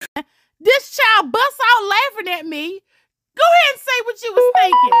This child bust out laughing at me. Go ahead and say what you was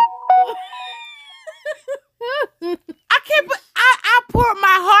thinking. I can't. I poured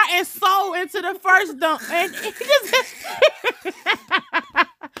my heart and soul into the first dunk, and he just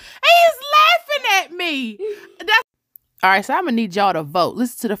he's laughing at me. All right, so I'm gonna need y'all to vote.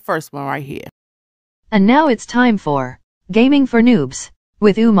 Listen to the first one right here. And now it's time for Gaming for Noobs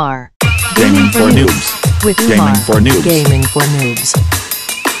with Umar. Gaming for Noobs with Umar. Gaming for Noobs. Gaming for Noobs.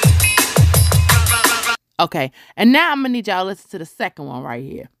 Okay, and now I'm gonna need y'all to listen to the second one right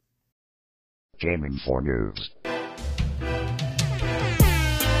here. Gaming for Noobs.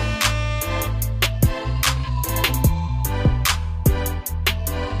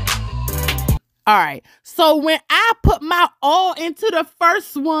 All right, so when I put my all into the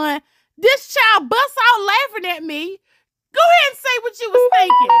first one, this child bust out laughing at me. Go ahead and say what you was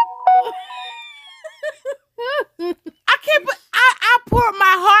thinking. I can't. I poured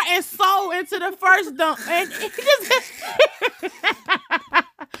my heart and soul into the first dunk, and he just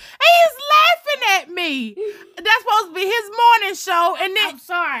he's laughing at me. That's supposed to be his morning show, and then I'm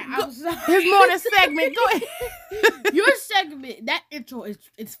sorry. his morning segment. Go ahead. Your segment, that intro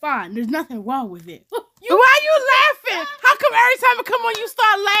it's fine. There's nothing wrong with it. Why you laughing? How come every time I come on you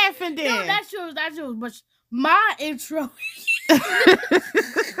start laughing then? No, that's yours. But my intro,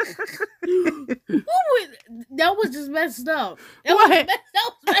 that was just messed up. That was messed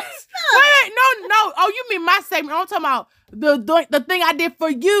up. Wait, no. Oh, you mean my segment? I'm talking about the thing I did for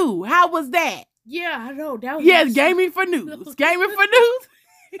you. How was that? Yeah, I know. That was Gaming for News. Gaming for News.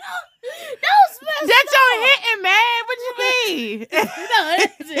 That was messed That's up. your hitting, man. What you mean? No,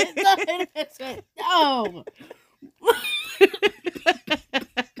 that's it. No.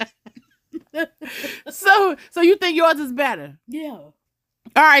 So you think yours is better? Yeah. All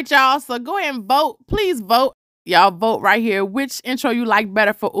right, y'all. So go ahead and vote. Please vote. Y'all vote right here. Which intro you like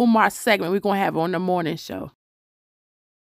better for Umar's segment we're going to have on the morning show.